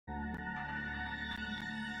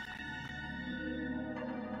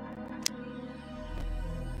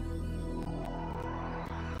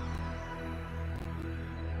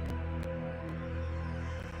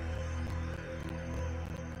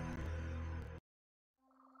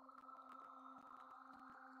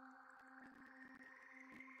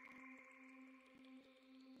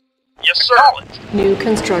sir. New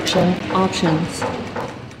construction options.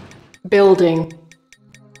 Building.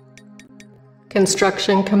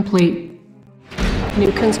 Construction complete.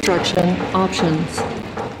 New construction options.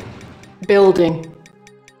 Building.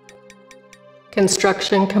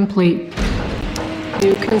 Construction complete.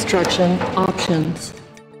 New construction options.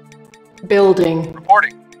 Building.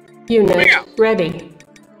 Reporting. Unit ready.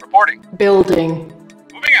 Reporting. Building.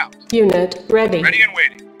 Moving out. Unit ready. Ready and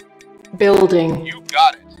waiting. Building. You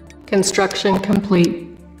got it. Construction complete.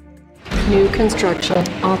 New construction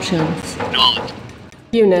options. Knowledge.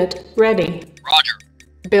 Unit ready. Roger.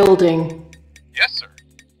 Building. Yes, sir.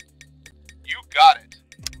 You got it.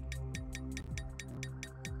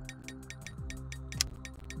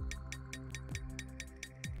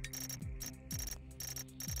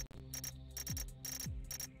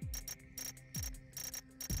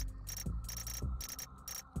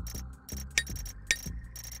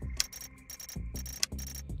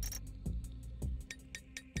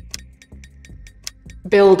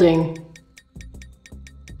 Building.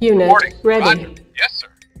 Unit Reporting. ready. Roger. Yes, sir.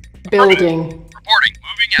 Building. Reporting.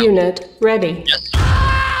 Moving out. Unit ready. Yes,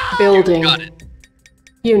 sir. Building. You got it.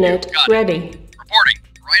 Unit You got it. ready. Reporting.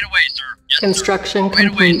 Right away, sir. Yes, Construction sir. Right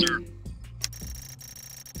away, complete. sir.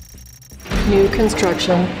 New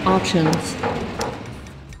construction options. Yes,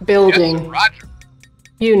 Building. sir. Roger.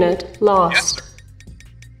 Unit Yes, lost. sir.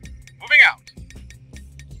 Moving out.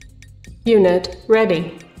 Unit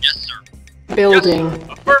ready. Yes, sir. Building. Yes,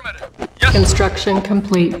 sir. Affirmative. Yes, sir. Construction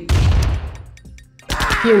complete.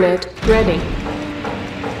 Unit ready.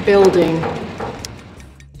 Building.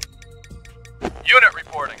 Unit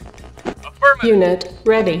reporting. Affirmative. Unit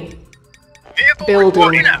ready. Vehicle Building.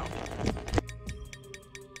 reporting out.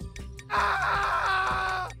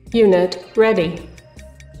 Unit ready.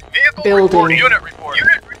 Vehicle Building. reporting. Unit reporting.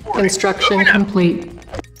 Unit reporting. Construction Moving out. complete.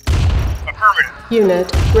 Affirmative.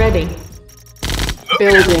 Unit ready. Moving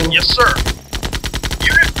Building. out. Yes, sir.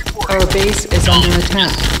 Unit reporting. Our base is under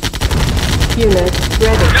attack. Unit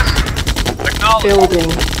ready. Yes, sir. Acknowledge.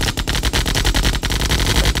 Building.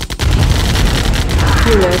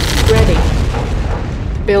 Unit ready.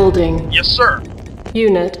 Building. Yes, sir.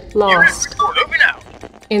 Unit lost. Unit reporting. Moving out.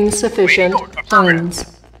 Insufficient Waiting order. Affirmative.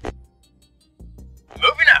 funds.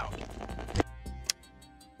 Moving out.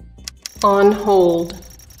 On hold.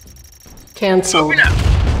 Cancel. Moving out.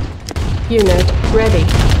 Unit ready.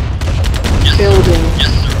 Yes, sir. Building.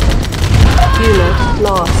 Yes, sir. Unit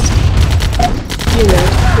lost. Unit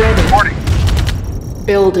ready. Reporting.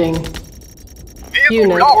 Building. Vehicle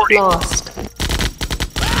Unit reporting. lost.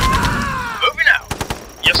 Moving out.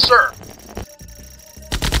 Yes, sir.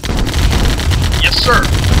 Yes, sir.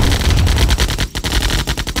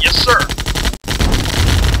 Yes, sir.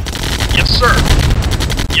 Yes, sir.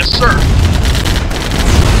 Yes, sir.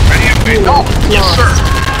 Ready and waiting. Unit Yes, sir. lost.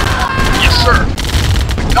 Yes, sir.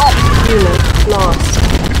 Acknowledge. Unit lost.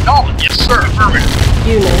 Acknowledge. Yes, sir. Affirmative.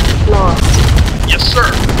 Unit lost. Yes, sir.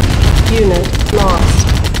 Unit lost.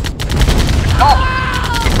 Acknowledge.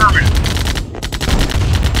 Affirmative.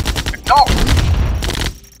 Acknowledge.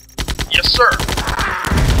 Yes, sir.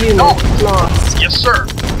 Unit lost. Yes, sir.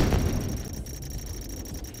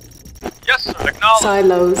 Yes, sir. Acknowledge.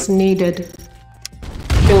 Silos needed.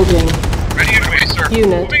 Building. Ready and away, sir.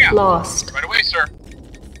 Unit Moving out. lost. Right away, sir.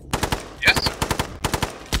 Yes, sir.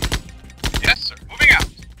 Yes, sir. Moving out.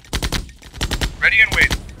 Ready and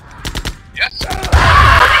waiting. Yes,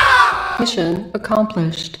 sir. Mission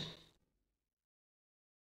accomplished.